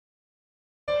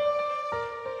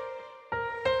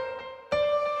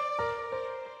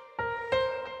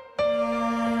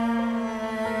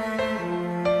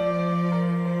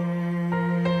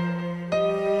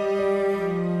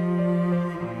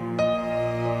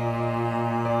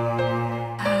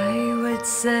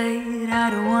said I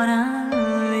don't wanna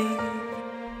leave.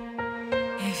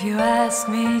 If you ask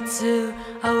me to,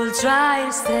 I will try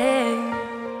to stay.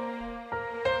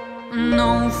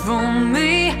 No, for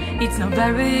me, it's not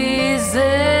very easy.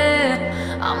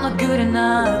 I'm not good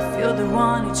enough, you're the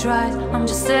one who tries. I'm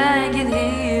just hanging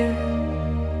here.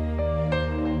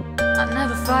 I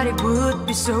never thought it would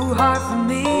be so hard for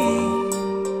me.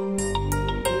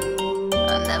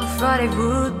 I never thought it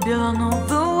would be along all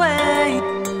the way.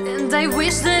 And I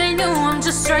wish that I knew I'm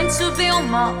just trying to be on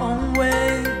my own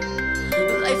way.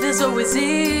 Life is always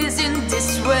easy in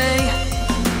this way.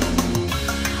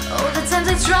 All the times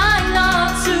I try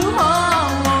not to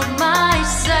hold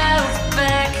myself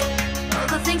back. All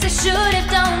the things I should have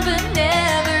done but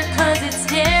never, cause it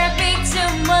scared me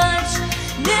too much.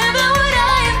 Never would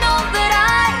I have known that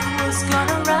I was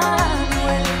gonna run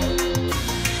away.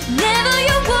 Never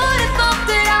you would have thought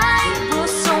that I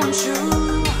was so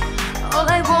untrue. All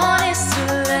I want is to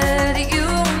let you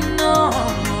know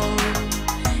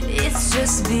it's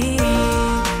just me.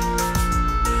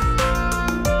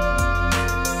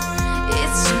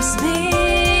 It's just me.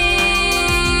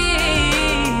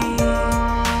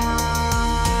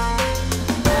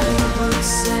 I would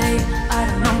say I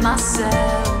don't know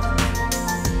myself.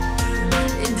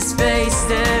 In this space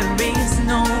there is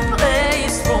no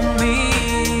place for me.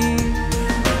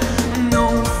 No,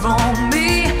 for me,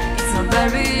 it's not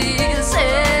very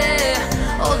easy.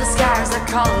 All the scars I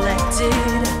collected,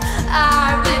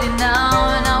 I read it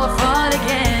now and now I fall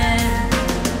again.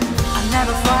 I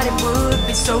never thought it would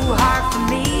be so hard for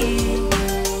me.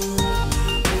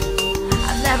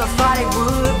 I never thought it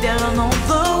would be along all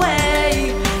the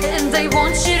way. And I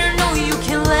want you to know you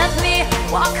can let me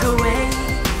walk away.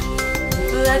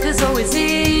 Life is always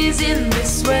easy in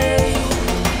this way.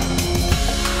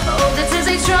 All the times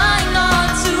I try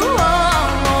not to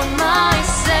hold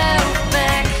myself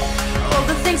back. All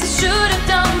the things I should have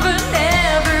done but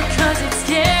never, cause it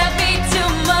scared me too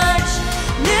much.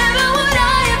 Never would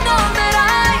I have known that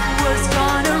I was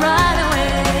gonna run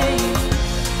away.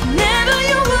 Never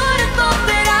you would have thought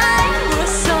that I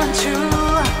was so untrue.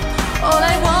 All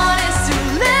I want is to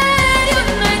let you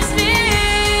next me.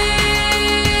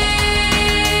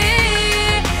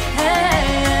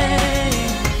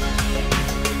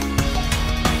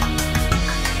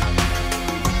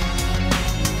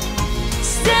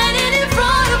 Standing in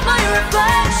front of my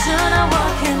reflection, I'm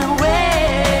walking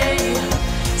away.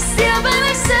 Still by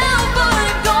myself, but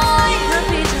I'm going to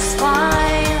be just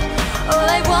fine. All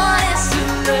I want is to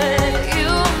let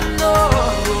you know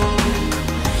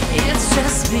it's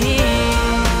just me.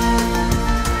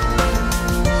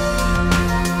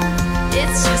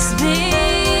 It's just me.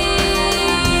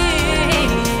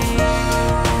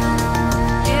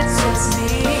 It's just me.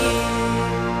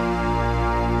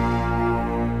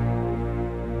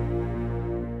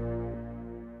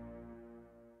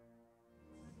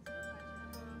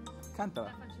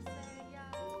 Cantala.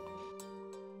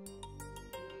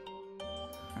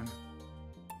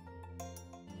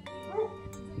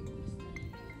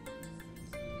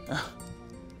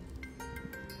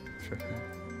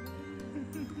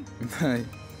 Dai.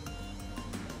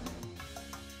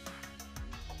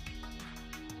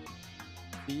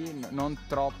 Sì, non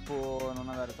troppo, non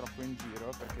andare troppo in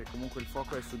giro, perché comunque il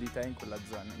fuoco è su di te in quella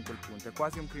zona, in quel punto. È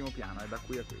quasi un primo piano, è da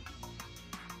qui a qui.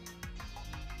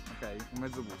 Ok, un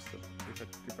mezzo busto.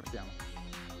 Ripartiamo.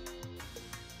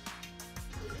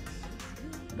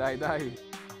 Dai, dai.